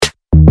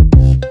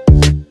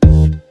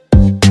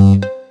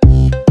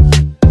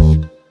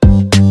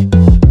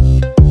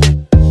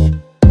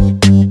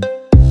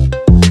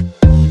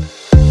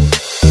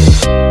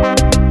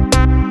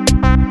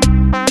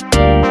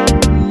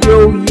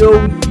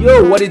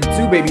it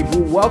do, baby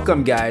boo?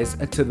 Welcome, guys,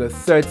 to the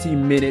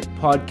 30-minute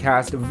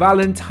podcast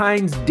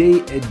Valentine's Day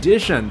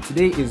edition.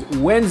 Today is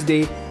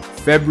Wednesday,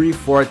 February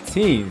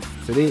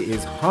 14th. Today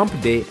is Hump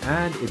Day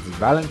and it's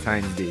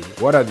Valentine's Day.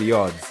 What are the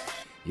odds?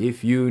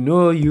 If you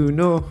know, you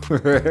know.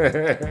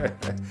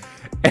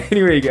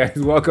 Anyway, guys,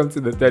 welcome to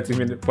the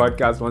 30-minute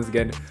podcast. Once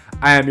again,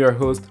 I am your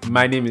host.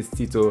 My name is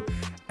Tito.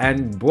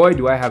 And boy,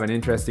 do I have an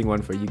interesting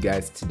one for you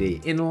guys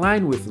today. In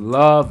line with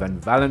love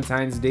and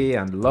Valentine's Day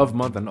and Love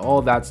Month and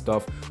all that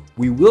stuff,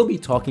 we will be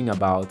talking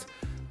about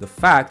the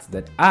fact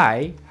that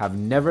I have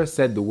never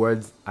said the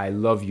words I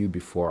love you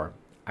before,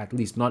 at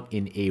least not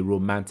in a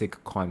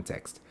romantic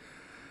context.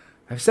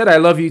 I've said I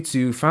love you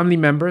to family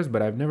members,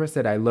 but I've never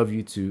said I love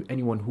you to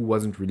anyone who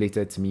wasn't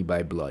related to me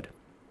by blood.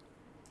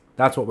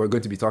 That's what we're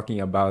going to be talking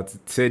about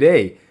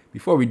today.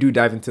 Before we do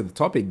dive into the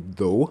topic,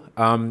 though,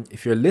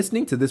 if you're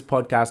listening to this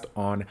podcast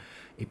on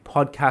a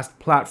podcast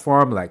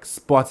platform like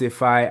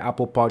Spotify,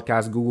 Apple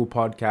Podcasts, Google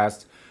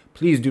Podcasts,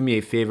 please do me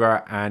a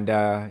favor and,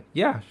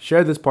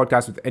 share this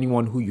podcast with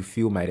anyone who you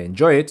feel might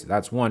enjoy it.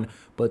 That's one.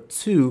 But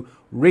two,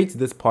 rate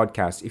this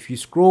podcast. If you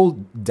scroll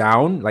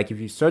down, like if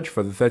you search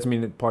for the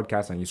 30-minute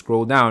podcast and you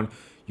scroll down,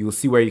 you'll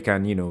see where you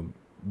can,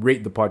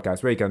 rate the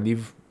podcast, where you can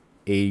leave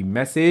a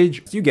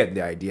message. You get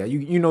the idea.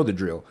 You know the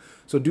drill.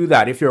 So do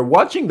that. If you're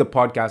watching the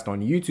podcast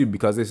on YouTube,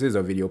 because this is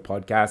a video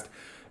podcast,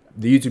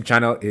 the YouTube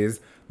channel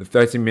is the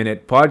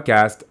 30-minute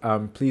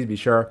podcast. Please be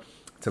sure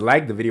to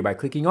like the video by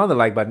clicking on the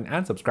like button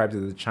and subscribe to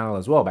the channel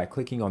as well by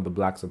clicking on the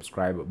black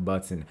subscribe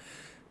button.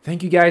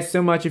 Thank you guys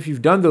so much if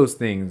you've done those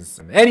things.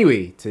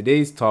 Anyway,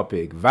 today's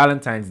topic,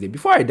 Valentine's Day.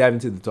 Before I dive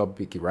into the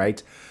topic,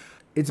 right,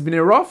 it's been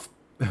a rough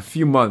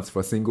few months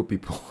for single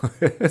people.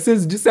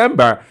 Since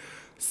December,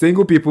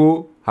 single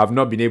people have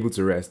not been able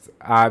to rest.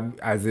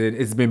 As in,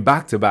 it's been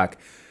back to back.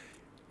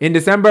 In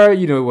December,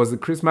 it was the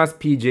Christmas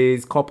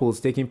PJs, couples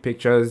taking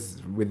pictures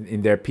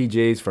in their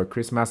PJs for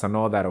Christmas and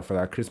all that, or for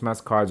their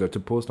Christmas cards, or to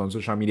post on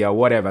social media,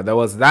 whatever. There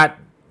was that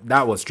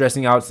was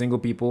stressing out single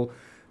people.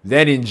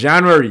 Then in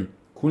January,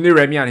 Kunle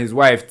Remy and his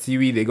wife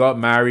Tiwi, they got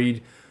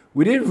married.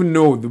 We didn't even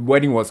know the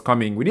wedding was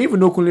coming. We didn't even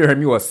know Kunle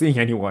Remy was seeing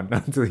anyone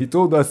until he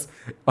told us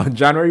on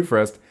January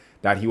 1st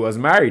that he was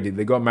married.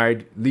 They got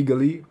married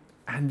legally.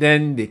 And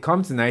then they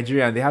come to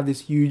Nigeria and they have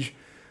this huge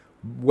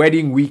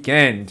wedding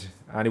weekend.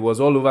 And it was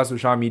all over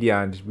social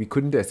media and we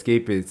couldn't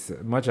escape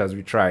it much as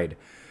we tried.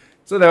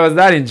 So there was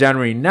that in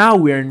January. Now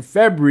we're in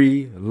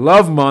February,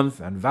 Love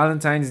Month, and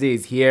Valentine's Day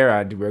is here.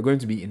 And we're going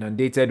to be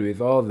inundated with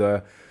all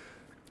the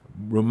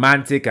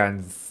romantic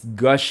and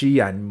gushy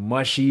and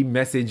mushy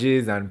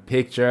messages and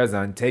pictures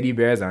and teddy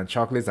bears and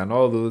chocolates and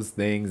all those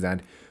things.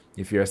 And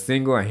if you're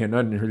single and you're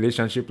not in a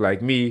relationship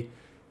like me,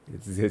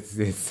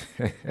 it's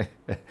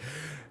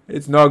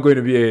it's not going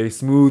to be a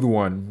smooth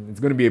one. It's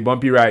going to be a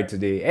bumpy ride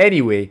today.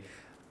 Anyway,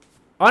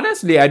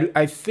 honestly,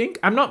 I think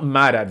I'm not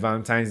mad at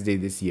Valentine's Day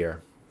this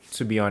year,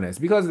 to be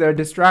honest, because there are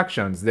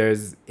distractions.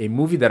 There's a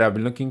movie that I've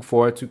been looking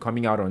forward to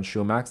coming out on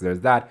Showmax. There's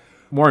that.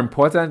 More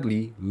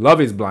importantly,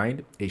 Love is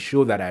Blind, a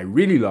show that I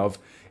really love.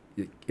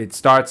 It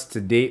starts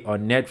today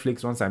on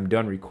Netflix. Once I'm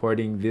done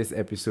recording this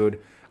episode,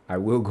 I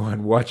will go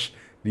and watch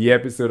the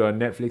episode on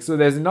Netflix. So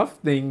there's enough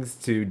things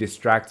to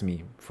distract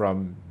me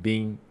from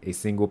being a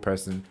single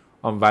person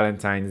on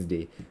Valentine's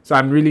Day. So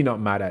I'm really not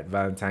mad at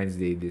Valentine's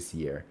Day this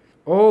year.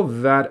 All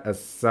that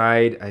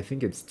aside, I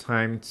think it's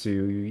time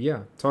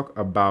to, talk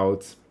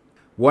about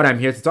what I'm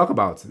here to talk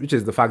about, which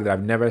is the fact that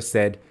I've never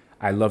said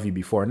I love you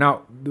before.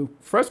 Now, the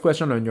first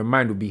question on your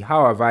mind would be,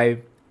 how have I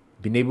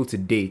been able to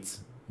date,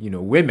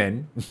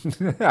 women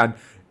and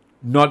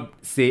not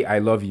say I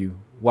love you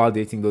while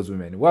dating those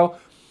women? Well,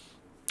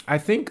 I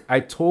think I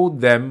told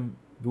them,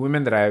 the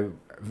women that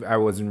I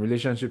was in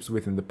relationships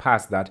with in the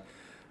past, that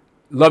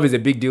love is a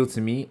big deal to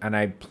me and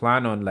I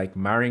plan on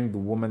marrying the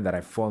woman that I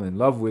fall in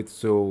love with.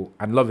 So,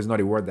 and love is not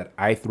a word that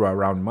I throw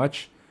around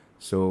much.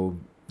 So,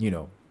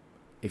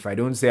 if I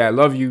don't say I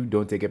love you,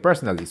 don't take it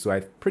personally. So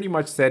I pretty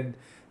much said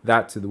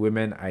that to the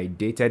women I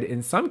dated.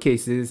 In some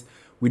cases,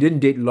 we didn't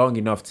date long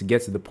enough to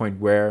get to the point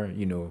where,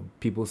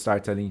 people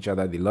start telling each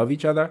other they love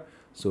each other.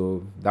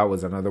 So that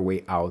was another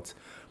way out.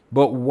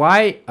 But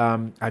why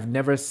I've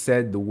never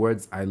said the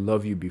words I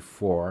love you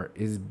before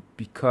is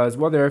because,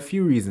 well, there are a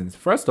few reasons.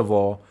 First of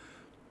all,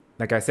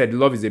 like I said,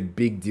 love is a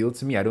big deal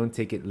to me. I don't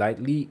take it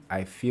lightly.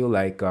 I feel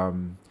like,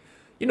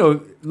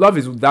 love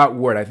is that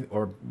word,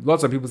 or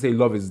lots of people say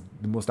love is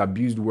the most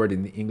abused word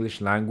in the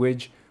English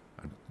language,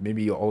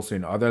 maybe also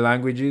in other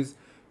languages.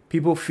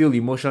 People feel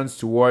emotions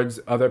towards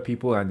other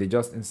people and they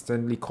just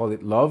instantly call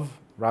it love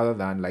rather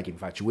than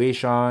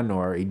infatuation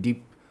or a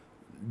deep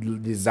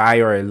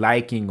desire, a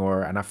liking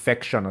or an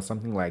affection or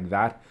something like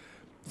that.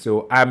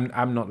 So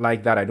I'm not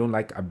like that. I don't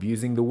like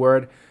abusing the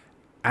word.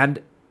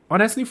 And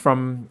honestly,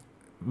 from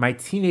my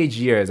teenage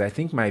years, I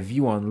think my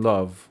view on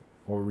love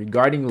or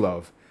regarding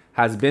love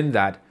has been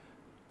that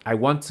I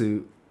want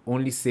to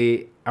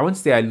say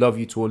I love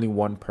you to only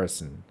one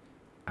person,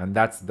 and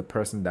that's the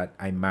person that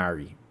I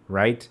marry,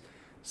 right?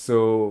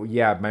 So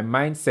my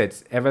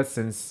mindset ever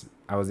since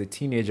I was a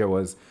teenager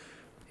was,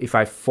 if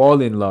I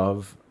fall in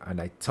love,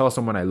 and I tell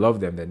someone I love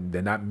them,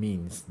 then that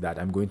means that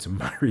I'm going to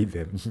marry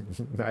them.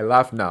 I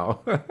laugh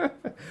now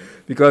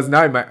because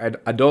now in my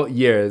adult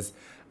years,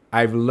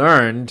 I've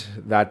learned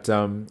that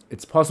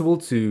it's possible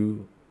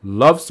to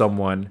love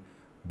someone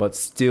but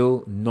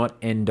still not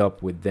end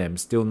up with them,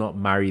 still not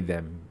marry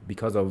them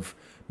because of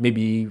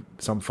maybe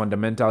some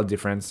fundamental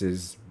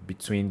differences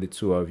between the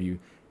two of you.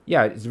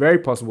 Yeah, it's very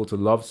possible to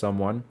love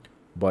someone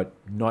but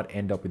not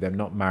end up with them,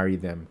 not marry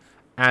them.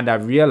 And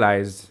I've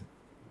realized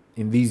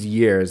in these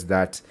years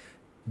that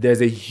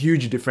there's a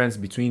huge difference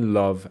between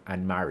love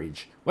and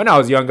marriage. When I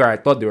was younger, I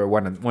thought they were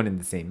one and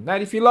the same.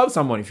 That if you love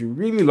someone, if you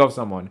really love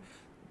someone,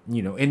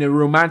 in a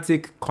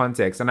romantic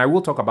context, and I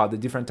will talk about the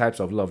different types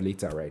of love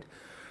later, right?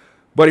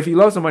 But if you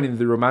love someone in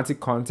the romantic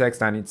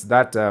context, and it's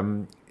that,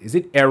 is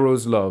it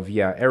Eros love?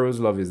 Yeah, Eros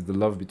love is the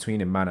love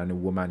between a man and a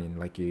woman in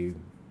like a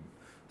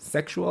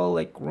sexual,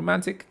 like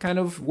romantic kind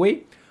of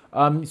way.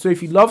 So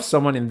if you love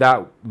someone in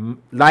that,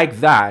 like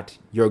that,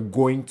 you're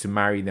going to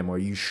marry them, or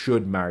you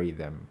should marry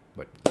them.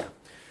 But yeah,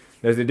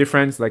 there's a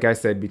difference, like I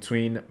said,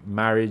 between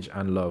marriage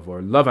and love,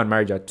 or love and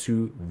marriage are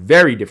two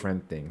very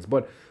different things.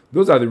 But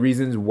those are the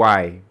reasons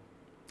why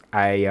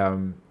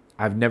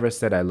I've never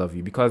said I love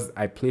you, because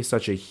I place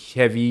such a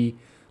heavy,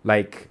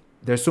 like,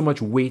 there's so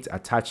much weight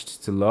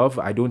attached to love.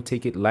 I don't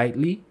take it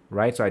lightly,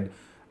 right? So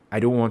I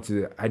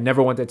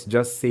never wanted to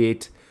just say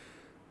it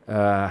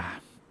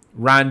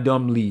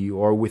randomly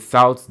or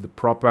without the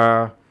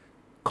proper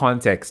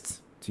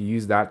context, to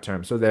use that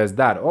term. So there's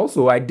that.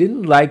 Also, I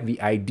didn't like the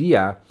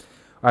idea,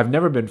 I've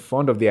never been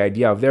fond of the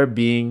idea of there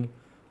being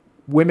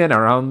women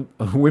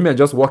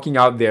just walking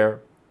out there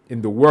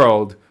in the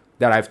world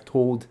that I've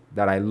told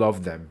that I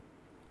love them.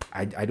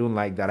 I don't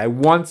like that. I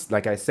want,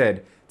 like I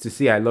said, to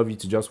say I love you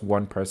to just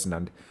one person,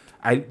 and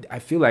I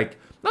feel like,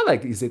 not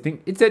like it's a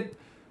thing, is it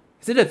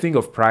a thing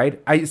of pride?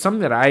 It's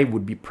something that I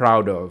would be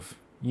proud of,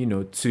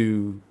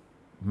 to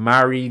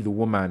marry the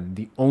woman,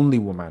 the only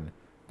woman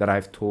that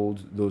I've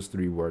told those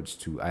three words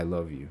to, I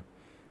love you.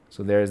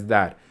 So there's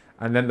that.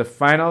 And then the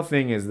final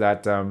thing is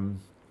that,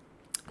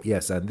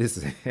 yes, and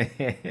this,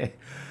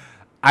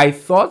 I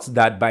thought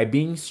that by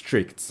being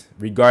strict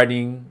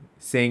regarding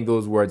saying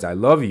those words, I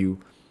love you,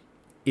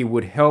 it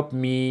would help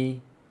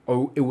me,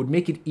 or it would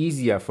make it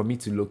easier for me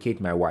to locate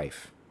my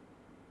wife,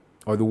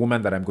 or the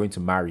woman that I'm going to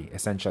marry,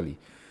 essentially.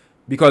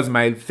 Because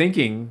my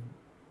thinking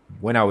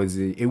when I was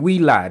a wee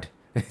lad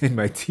in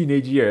my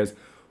teenage years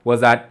was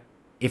that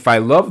if I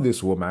love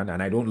this woman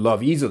and I don't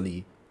love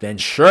easily, then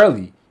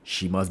surely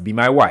she must be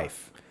my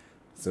wife.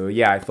 So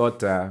yeah, I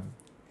thought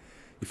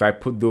if I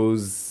put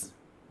those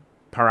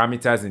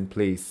parameters in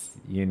place,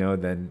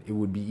 then it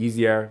would be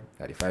easier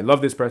that if I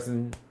love this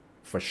person,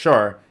 for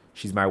sure,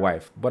 she's my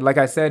wife. But like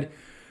I said,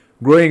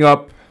 growing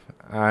up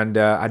and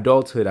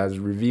adulthood has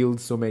revealed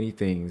so many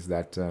things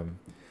that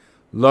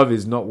love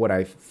is not what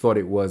I thought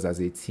it was as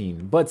a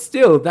teen. But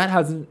still, that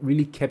hasn't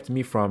really kept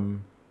me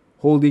from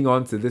holding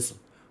on to this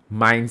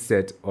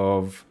mindset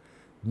of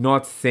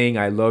not saying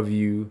I love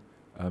you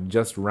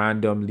just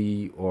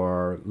randomly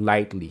or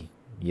lightly.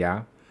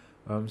 Yeah.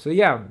 So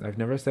yeah, I've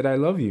never said I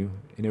love you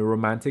in a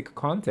romantic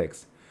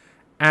context.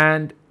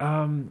 And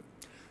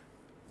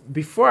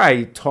before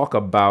I talk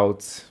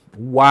about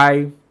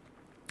why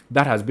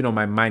that has been on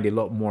my mind a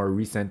lot more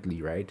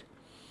recently, right?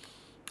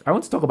 I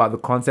want to talk about the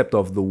concept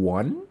of the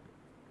one.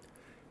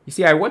 You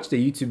see, I watched a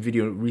YouTube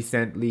video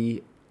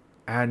recently,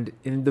 and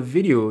in the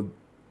video,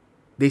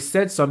 they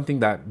said something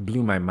that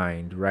blew my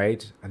mind,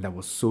 right? And that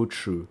was so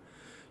true.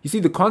 You see,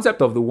 the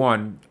concept of the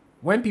one,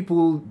 when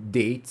people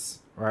date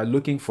or are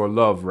looking for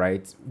love,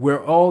 right?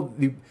 We're all,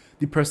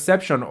 the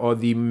perception or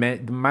the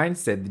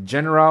mindset, the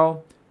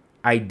general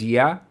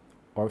idea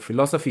or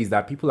philosophy is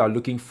that people are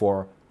looking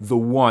for the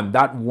one,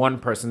 that one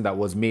person that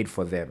was made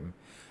for them.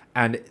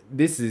 And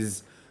this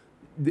is,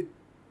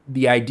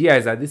 the idea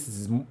is that this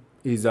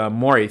is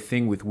more a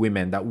thing with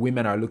women, that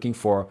women are looking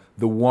for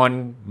the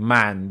one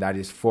man that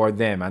is for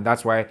them. And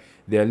that's why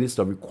their list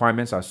of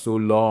requirements are so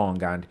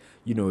long. And,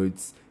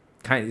 it's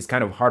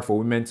kind of hard for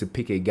women to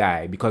pick a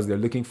guy because they're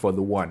looking for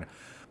the one.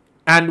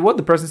 And what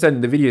the person said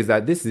in the video is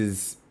that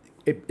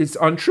it's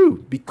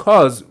untrue,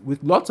 because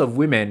with lots of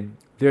women,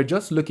 they're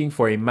just looking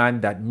for a man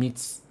that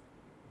meets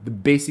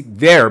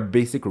their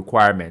basic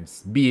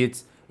requirements, be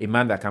it a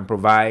man that can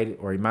provide,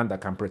 or a man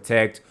that can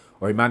protect,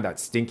 or a man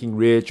that's stinking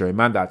rich, or a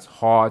man that's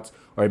hot,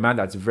 or a man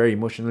that's very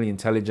emotionally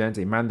intelligent,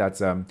 a man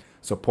that's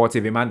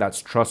supportive, a man that's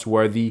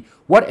trustworthy.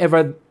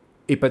 Whatever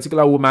a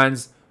particular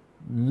woman's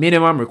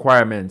minimum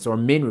requirements or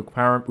main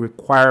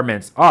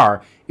requirements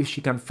are, if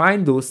she can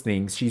find those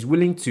things, she's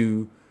willing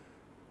to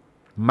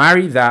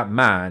marry that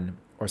man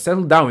or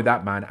settle down with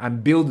that man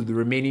and build the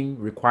remaining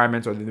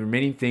requirements or the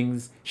remaining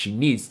things she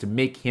needs to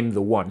make him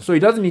the one. So he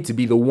doesn't need to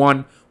be the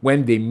one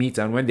when they meet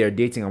and when they're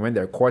dating and when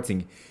they're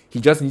courting. He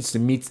just needs to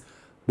meet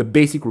the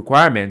basic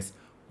requirements,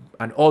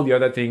 and all the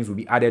other things will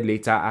be added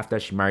later after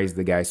she marries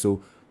the guy.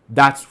 So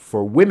that's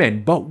for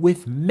women. But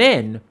with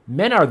men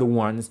are the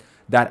ones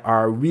that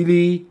are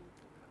really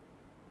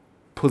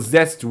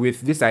possessed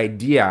with this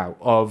idea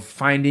of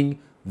finding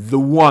the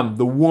one,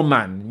 the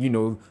woman,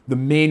 the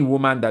main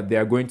woman that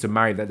they're going to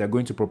marry, that they're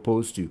going to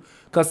propose to.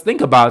 Because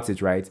think about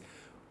it, right?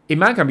 A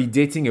man can be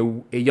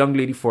dating a young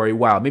lady for a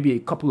while, maybe a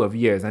couple of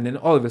years, and then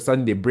all of a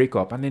sudden they break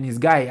up. And then his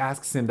guy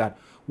asks him that,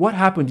 what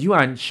happened? You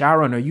and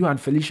Sharon or you and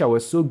Felicia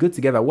were so good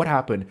together. What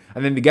happened?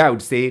 And then the guy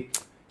would say,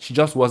 she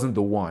just wasn't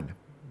the one,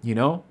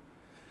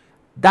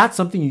 That's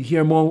something you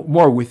hear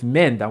more with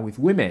men than with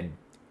women.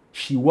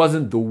 She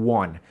wasn't the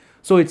one.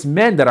 So it's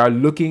men that are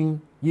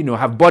looking,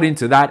 have bought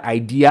into that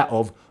idea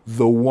of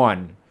the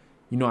one,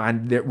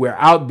 and we're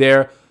out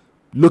there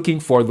looking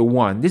for the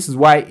one. This is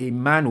why a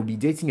man will be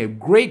dating a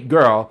great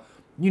girl,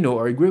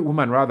 or a great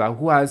woman rather,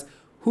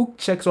 who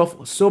checks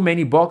off so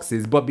many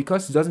boxes, but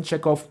because he doesn't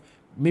check off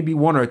maybe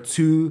one or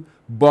two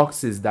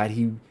boxes that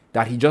he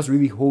just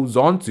really holds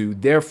on to,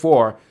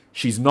 therefore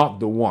she's not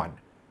the one.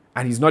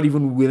 And he's not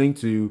even willing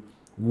to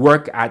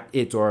work at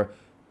it or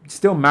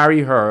still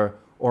marry her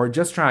or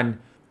just try and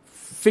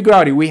figure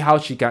out a way how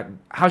she can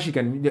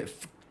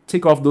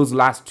take off those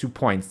last 2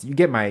 points. You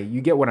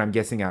get what I'm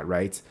guessing at,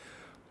 right?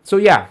 So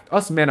yeah,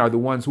 us men are the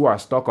ones who are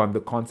stuck on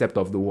the concept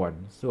of the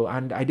one. So,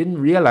 and I didn't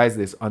realize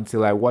this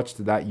until I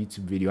watched that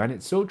YouTube video, and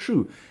it's so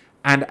true.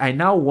 And I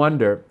now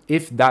wonder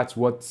if that's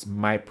what's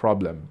my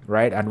problem,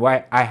 right? And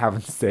why I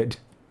haven't said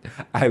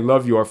I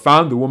love you or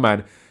found the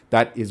woman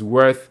that is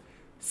worth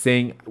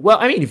saying. Well,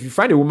 I mean, if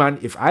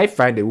I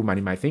find a woman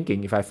in my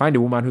thinking, if I find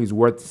a woman who is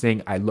worth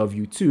saying I love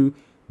you too,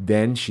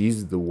 then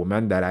she's the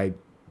woman that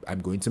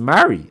I'm going to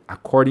marry,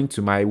 according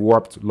to my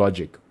warped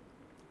logic.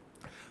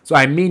 So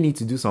I may need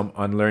to do some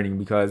unlearning,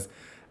 because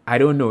I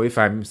don't know if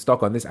I'm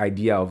stuck on this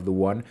idea of the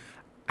one.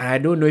 And I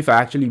don't know if I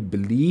actually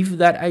believe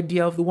that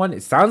idea of the one.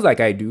 It sounds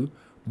like I do.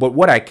 But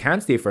what I can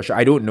say for sure,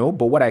 I don't know.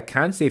 But what I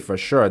can say for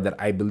sure that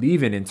I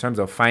believe in terms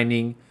of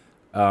finding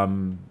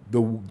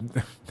the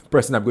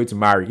person I'm going to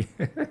marry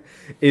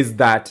is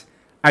that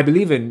I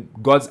believe in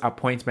God's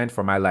appointment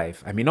for my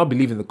life. I may not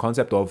believe in the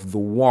concept of the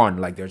one,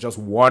 like there's just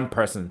one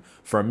person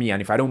for me.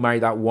 And if I don't marry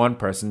that one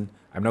person,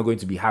 I'm not going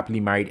to be happily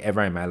married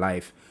ever in my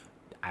life.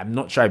 I'm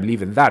not sure I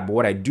believe in that, but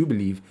what I do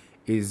believe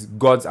is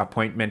God's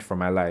appointment for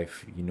my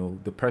life,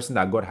 the person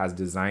that God has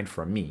designed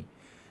for me.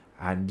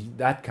 And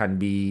that can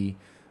be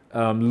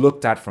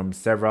looked at from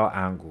several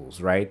angles,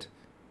 right?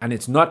 And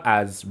it's not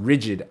as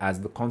rigid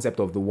as the concept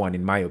of the one,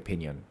 in my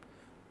opinion.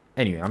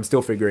 Anyway, I'm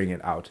still figuring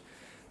it out.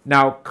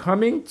 Now,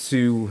 coming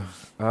to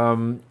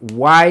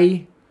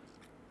why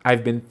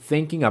I've been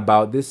thinking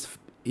about this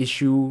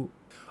issue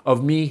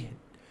of me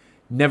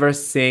never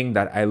saying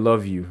that I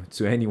love you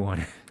to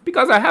anyone.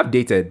 Because I have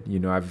dated,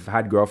 I've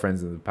had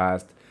girlfriends in the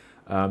past.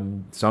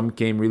 Some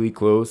came really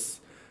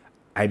close.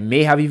 I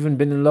may have even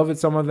been in love with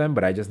some of them,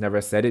 but I just never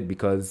said it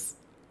because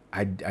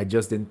I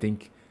just didn't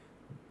think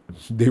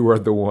they were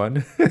the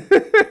one.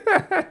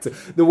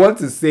 The one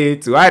to say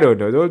it to. I don't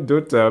know.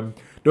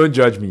 Don't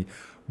judge me.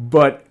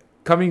 But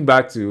coming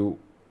back to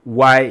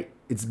why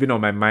it's been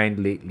on my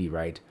mind lately,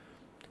 right?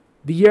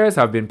 The years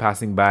have been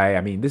passing by.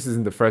 I mean, this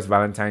isn't the first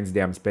Valentine's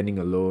Day I'm spending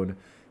alone.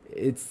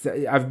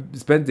 I've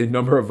spent a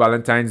number of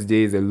Valentine's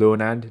days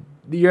alone, and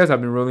the years have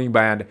been rolling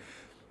by, and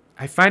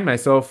I find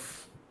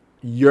myself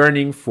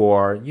yearning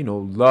for,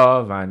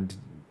 love and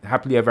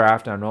happily ever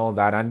after and all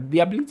that, and the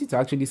ability to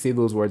actually say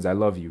those words, I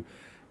love you.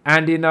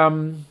 And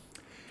in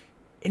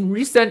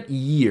recent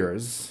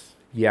years,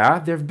 there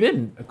have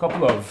been a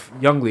couple of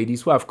young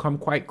ladies who have come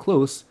quite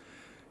close,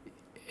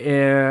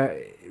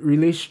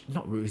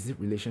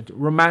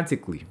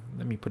 romantically,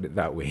 let me put it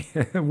that way.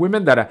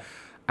 Women that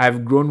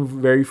I've grown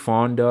very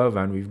fond of,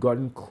 and we've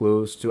gotten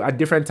close to at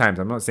different times.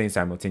 I'm not saying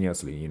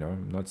simultaneously,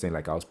 I'm not saying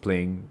like I was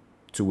playing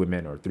 2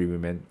 women or 3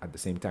 women at the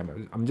same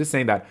time. I'm just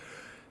saying that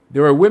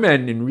there were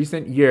women in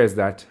recent years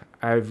that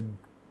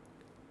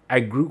I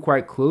grew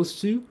quite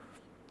close to,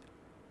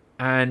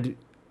 and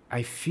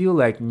I feel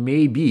like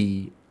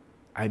maybe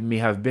I may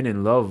have been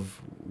in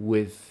love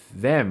with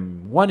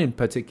them, one in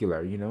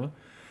particular,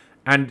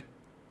 and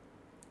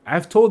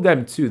I've told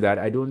them too that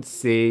I don't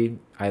say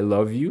I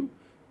love you.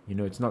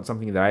 It's not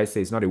something that I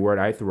say. It's not a word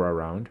I throw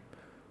around.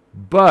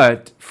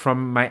 But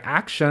from my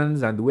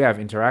actions and the way I've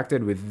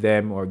interacted with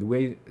them, or the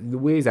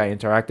ways I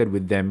interacted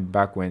with them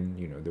back when,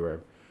 they were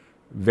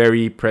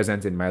very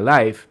present in my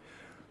life,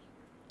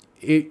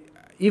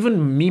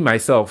 even me,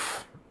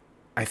 myself,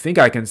 I think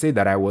I can say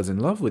that I was in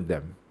love with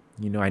them.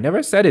 I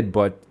never said it,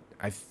 but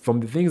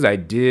from the things I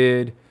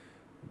did,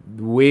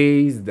 the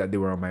ways that they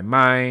were on my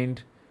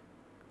mind,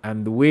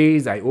 and the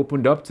ways I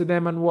opened up to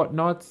them and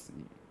whatnot,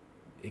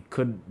 it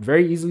could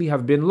very easily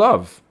have been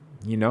love,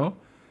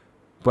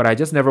 But I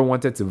just never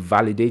wanted to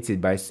validate it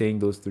by saying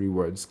those 3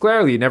 words.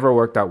 Clearly, it never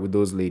worked out with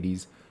those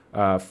ladies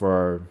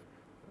for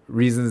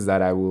reasons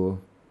that I will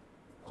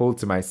hold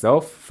to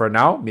myself for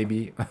now.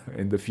 Maybe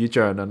in the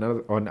future on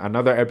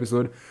another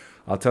episode,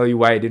 I'll tell you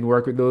why it didn't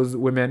work with those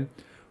women.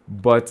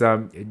 But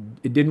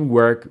it didn't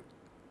work.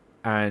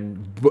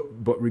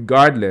 But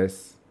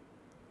regardless,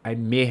 I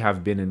may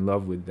have been in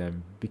love with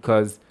them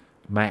because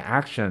my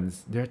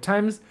actions, there are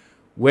times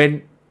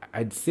when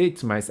I'd say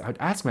to myself, I'd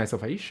ask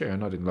myself, are you sure you're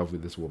not in love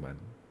with this woman?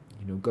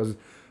 Because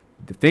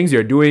the things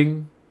you're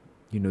doing,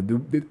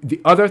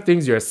 the other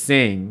things you're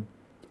saying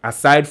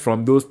aside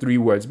from those three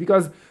words.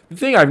 Because the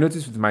thing I've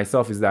noticed with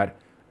myself is that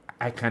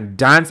I can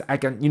dance,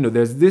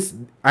 there's this,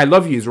 I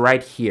love you is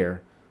right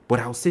here, but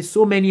I'll say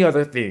so many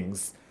other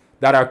things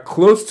that are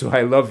close to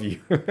I love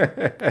you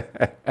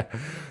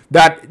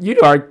that,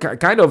 are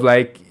kind of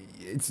like,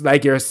 it's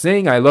like you're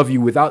saying I love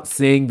you without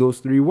saying those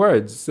three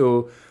words.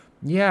 So,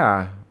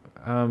 yeah.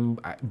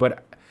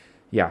 But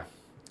yeah,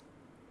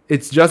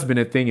 it's just been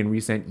a thing in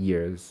recent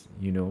years,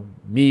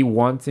 me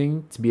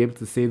wanting to be able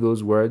to say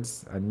those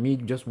words and me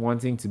just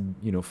wanting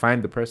to,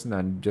 find the person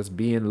and just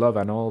be in love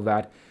and all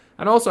that.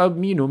 And also,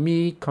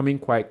 me coming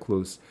quite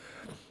close.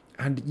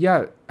 And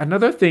yeah,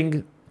 another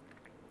thing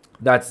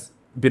that's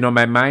been on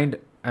my mind,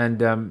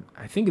 and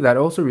I think that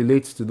also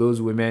relates to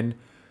those women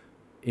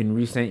in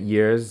recent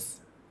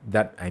years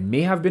that I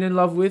may have been in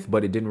love with,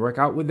 but it didn't work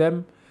out with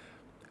them.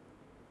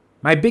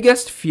 My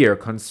biggest fear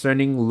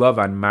concerning love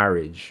and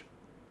marriage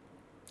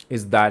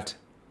is that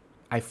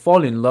I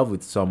fall in love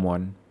with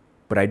someone,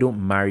 but I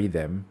don't marry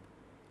them,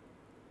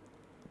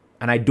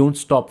 and I don't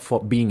stop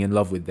for being in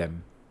love with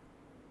them.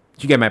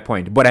 Do you get my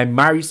point? But I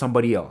marry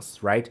somebody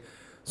else, right?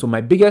 So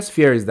my biggest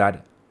fear is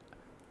that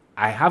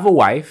I have a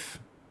wife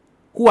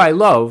who I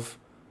love,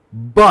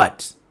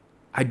 but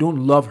I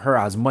don't love her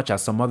as much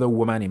as some other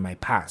woman in my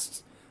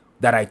past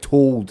that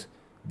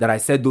I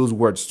said those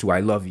words to, I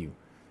love you.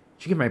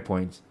 Do you get my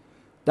point?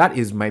 That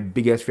is my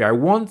biggest fear. I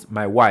want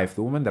my wife,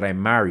 the woman that I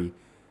marry,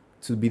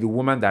 to be the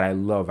woman that I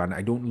love, and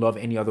I don't love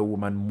any other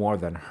woman more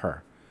than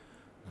her.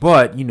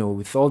 But,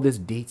 with all this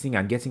dating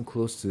and getting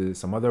close to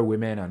some other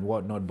women and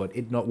whatnot, but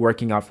it not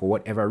working out for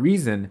whatever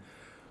reason,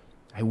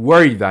 I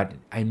worry that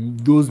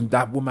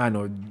that woman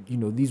or,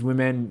 these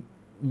women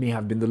may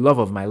have been the love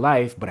of my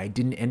life, but I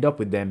didn't end up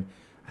with them.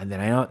 And then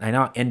I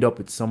now end up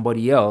with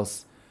somebody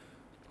else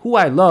who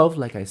I love,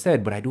 like I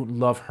said, but I don't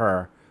love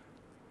her,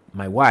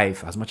 my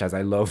wife, as much as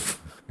I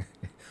love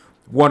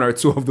one or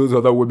two of those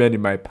other women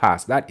in my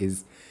past.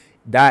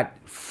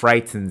 That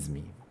frightens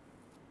me.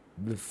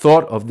 The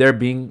thought of there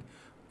being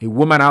a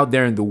woman out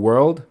there in the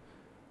world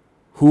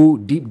who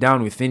deep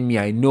down within me,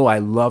 I know I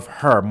love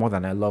her more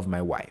than I love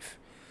my wife.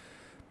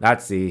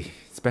 That's a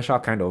special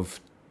kind of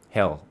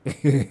hell.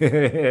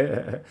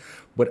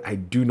 But I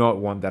do not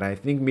want that. I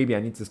think maybe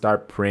I need to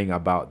start praying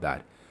about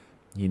that.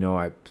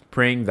 I'm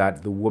praying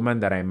that the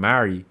woman that I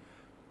marry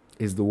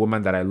is the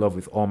woman that I love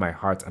with all my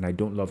heart, and I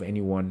don't love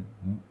anyone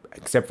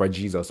except for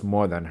Jesus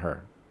more than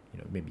her.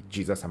 Maybe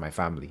Jesus and my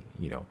family,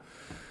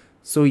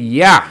 So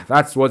yeah,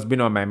 that's what's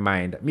been on my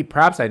mind.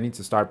 Perhaps I need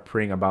to start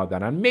praying about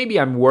that. And maybe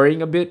I'm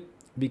worrying a bit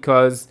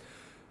because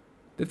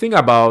the thing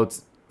about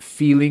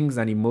feelings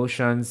and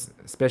emotions,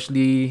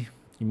 especially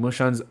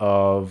emotions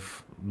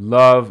of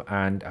love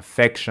and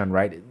affection,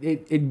 right?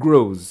 It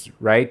grows,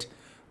 right?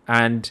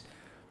 And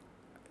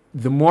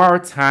the more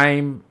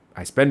time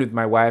I spend with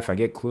my wife, I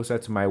get closer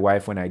to my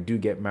wife when I do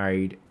get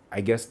married,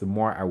 I guess the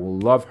more I will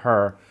love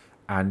her,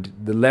 and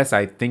the less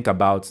I think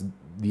about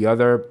the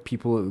other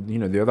people,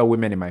 the other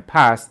women in my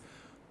past,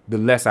 the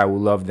less I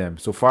will love them.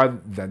 So far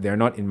that they're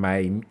not in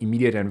my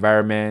immediate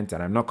environment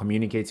and I'm not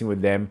communicating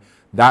with them,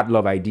 that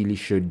love ideally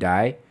should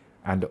die.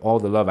 And all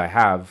the love I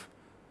have,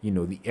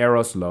 the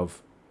Eros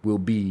love, will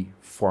be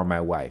for my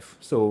wife.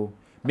 So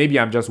maybe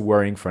I'm just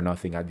worrying for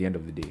nothing at the end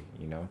of the day,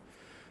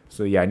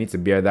 So yeah, I need to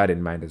bear that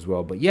in mind as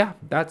well. But yeah,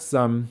 that's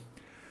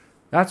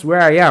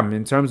where I am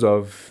in terms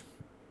of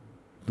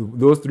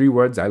those three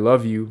words, I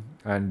love you,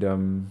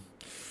 and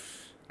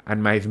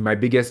my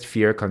biggest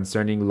fear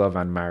concerning love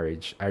and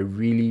marriage.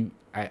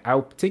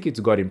 I'll take it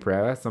to God in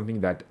prayer. That's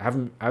something that I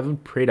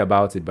haven't prayed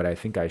about it, but I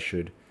think I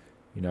should,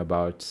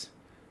 about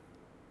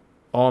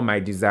all my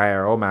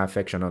desire, all my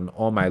affection, and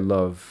all my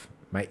love,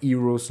 my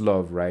Eros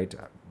love, right,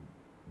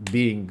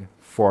 being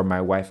for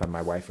my wife and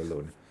my wife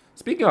alone.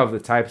 Speaking of the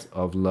types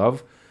of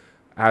love,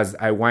 as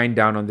I wind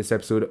down on this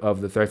episode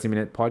of the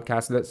 30-minute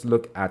podcast, let's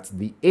look at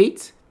the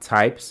 8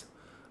 types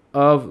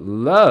of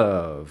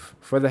love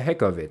for the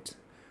heck of it.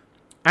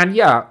 And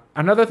yeah,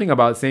 another thing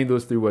about saying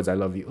those 3 words, I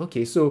love you.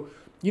 Okay, so,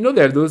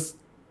 there are those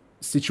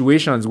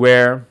situations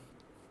where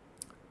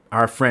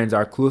our friends,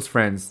 our close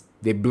friends,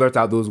 they blurt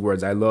out those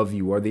words, I love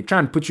you, or they try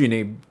and put you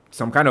in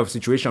some kind of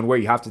situation where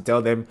you have to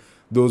tell them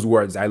those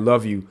words, I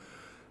love you.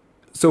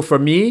 So for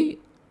me,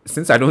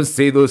 since I don't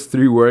say those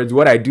 3 words,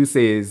 what I do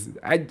say is,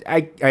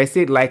 I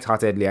say it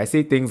lightheartedly. I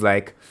say things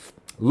like,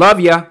 love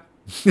ya.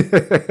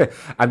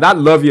 And that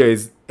love ya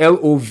is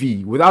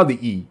L-O-V without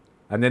the E.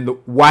 And then the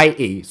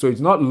Y-A. So it's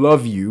not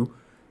love you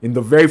in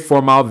the very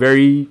formal,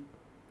 very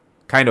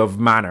kind of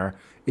manner.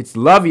 It's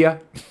love ya.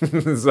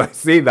 So I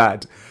say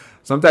that.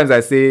 Sometimes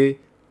I say,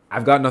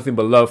 I've got nothing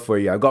but love for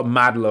you. I've got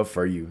mad love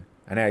for you.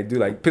 And I do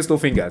like pistol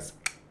fingers.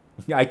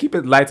 I keep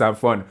it light and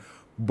fun.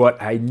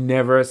 But I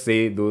never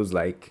say those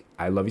like,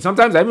 I love you.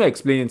 Sometimes I'm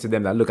explaining to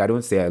them that, look, I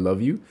don't say I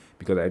love you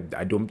because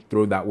I don't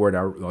throw that word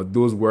or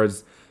those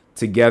words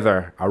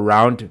together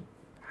around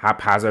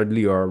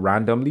haphazardly or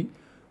randomly.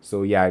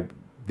 So yeah,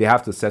 they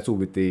have to settle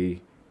with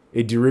a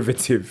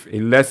derivative,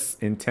 a less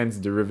intense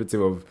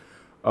derivative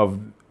of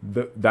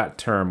that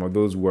term or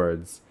those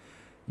words.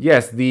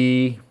 Yes,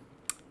 the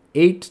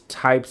 8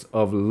 types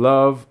of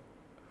love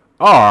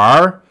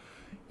are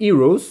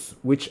eros,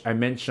 which I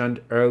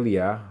mentioned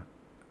earlier,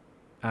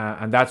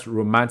 and that's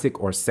romantic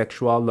or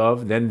sexual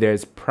love. Then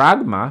there's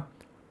pragma,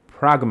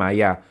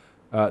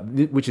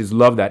 which is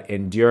love that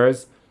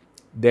endures.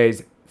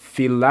 There's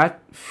philotia,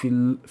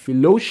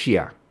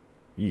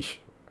 yeesh,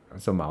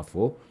 that's a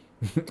mouthful,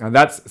 and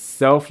that's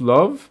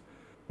self-love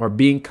or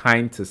being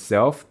kind to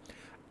self.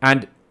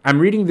 And I'm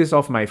reading this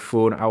off my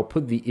phone. I'll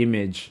put the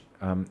image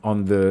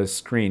on the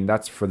screen.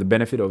 That's for the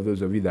benefit of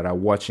those of you that are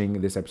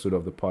watching this episode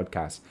of the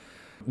podcast.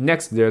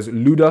 Next, there's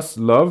ludus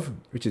love,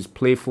 which is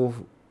playful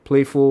 /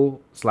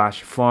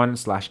 fun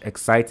 /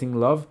 exciting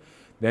love.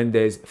 Then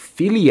there's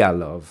philia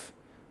love,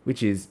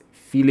 which is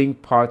feeling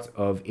part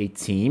of a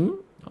team.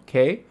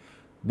 Okay.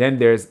 Then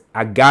there's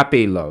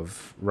agape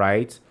love,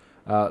 right?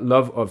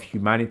 Love of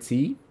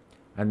humanity.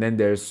 And then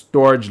there's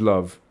storge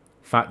love,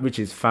 which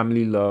is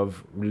family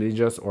love,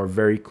 religious or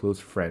very close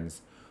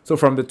friends. So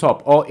from the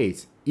top, all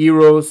 8: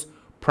 eros,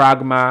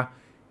 pragma,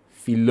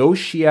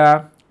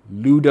 philotia,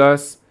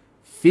 ludus,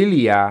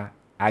 philia,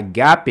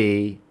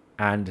 agape,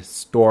 and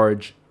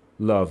storge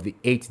love. The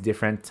 8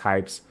 different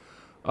types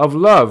of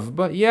love.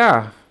 But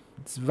yeah,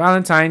 it's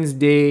Valentine's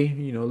Day.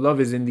 Love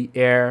is in the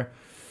air.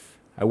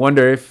 I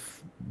wonder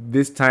if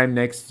this time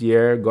next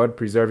year, God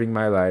preserving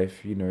my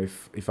life,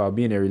 if I'll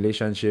be in a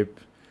relationship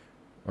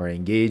or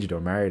engaged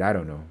or married, I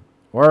don't know.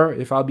 Or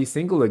if I'll be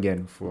single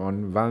again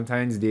on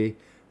Valentine's Day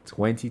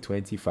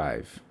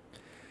 2025.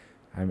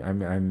 I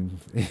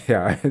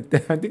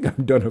think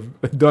I'm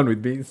done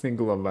with being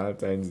single on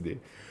Valentine's Day.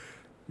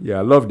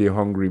 Yeah, love they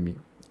hungry me.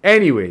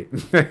 Anyway,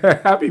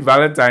 happy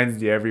Valentine's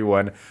Day,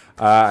 everyone.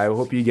 I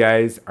hope you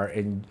guys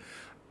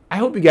I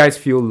hope you guys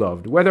feel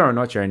loved, whether or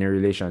not you're in a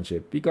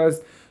relationship,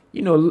 because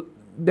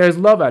there's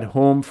love at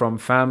home from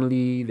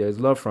family. There's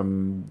love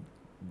from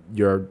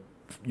your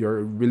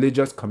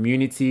religious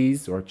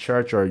communities or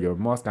church or your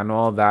mosque and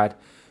all that.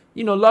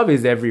 Love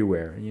is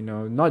everywhere,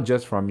 not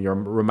just from your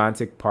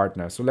romantic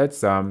partner. So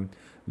let's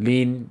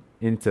lean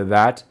into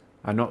that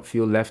and not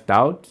feel left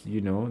out,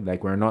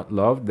 like we're not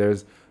loved.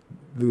 There's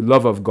the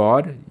love of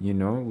God,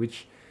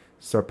 which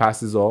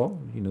surpasses all.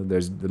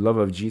 There's the love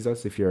of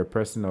Jesus if you're a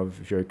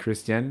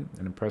Christian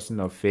and a person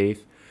of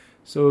faith.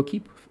 So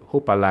keep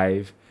hope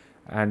alive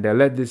and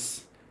let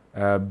this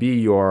be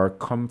your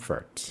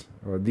comfort,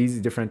 or these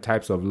different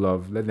types of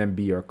love. Let them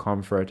be your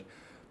comfort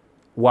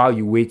while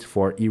you wait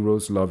for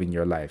eros love in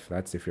your life.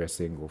 That's if you're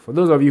single. For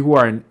those of you who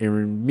are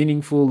in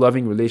meaningful,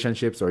 loving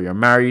relationships, or you're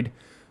married,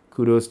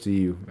 kudos to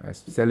you. I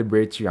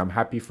celebrate you. I'm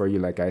happy for you.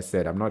 Like I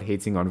said, I'm not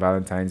hating on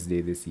Valentine's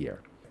Day this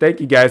year. Thank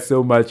you guys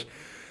so much.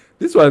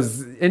 This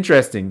was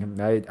interesting.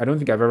 I don't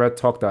think I've ever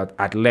talked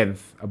at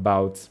length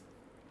about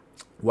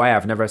why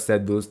I've never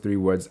said those 3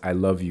 words, I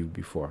love you,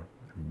 before.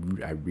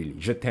 I really,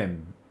 je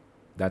t'aime.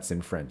 That's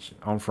in French,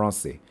 en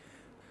français.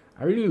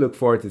 I really look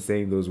forward to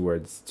saying those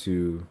words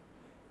to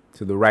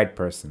the right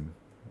person.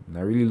 And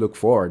I really look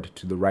forward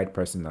to the right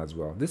person as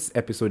well. This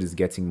episode is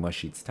getting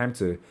mushy. It's time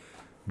to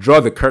draw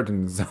the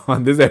curtains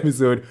on this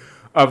episode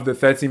of the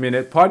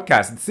 30-minute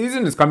podcast. The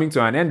season is coming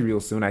to an end real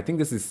soon. I think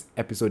this is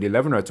episode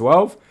 11 or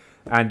 12.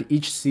 And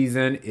each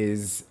season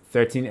is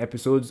 13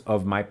 episodes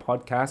of my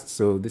podcast.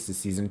 So this is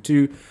season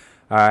 2.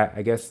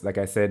 I guess, like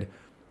I said,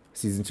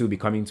 season 2 will be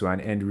coming to an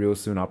end real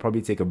soon. I'll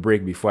probably take a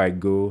break before I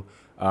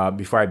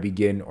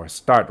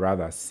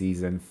start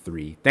season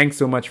 3. Thanks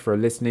so much for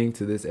listening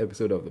to this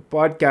episode of the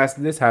podcast.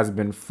 This has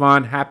been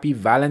fun. Happy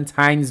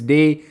Valentine's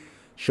Day.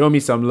 Show me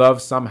some love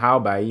somehow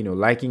by,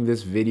 liking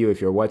this video.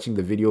 If you're watching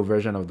the video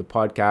version of the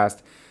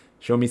podcast,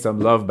 show me some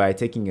love by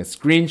taking a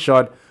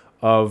screenshot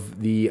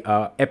of the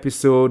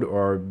episode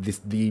or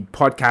the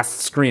podcast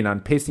screen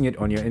and pasting it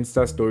on your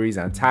Insta stories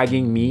and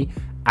tagging me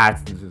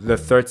at the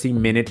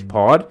 30-minute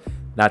pod.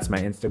 That's my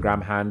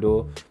Instagram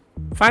handle.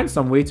 Find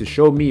some way to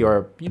show me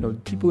or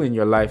people in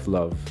your life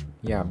love.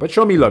 Yeah, but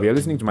show me love. You're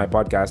listening to my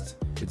podcast.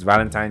 It's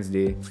Valentine's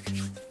Day.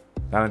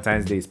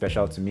 Valentine's Day is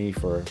special to me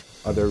for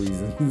other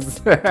reasons.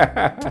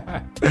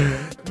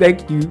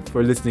 Thank you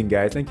for listening,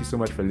 guys. Thank you so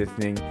much for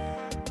listening.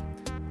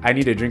 I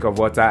need a drink of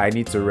water. I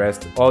need to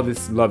rest. All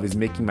this love is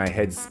making my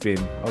head spin.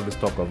 All this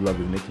talk of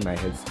love is making my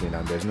head spin,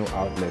 and there's no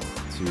outlet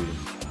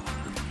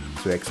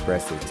to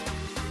express it.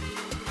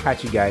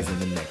 Catch you guys in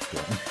the next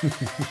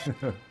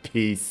one.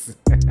 Peace.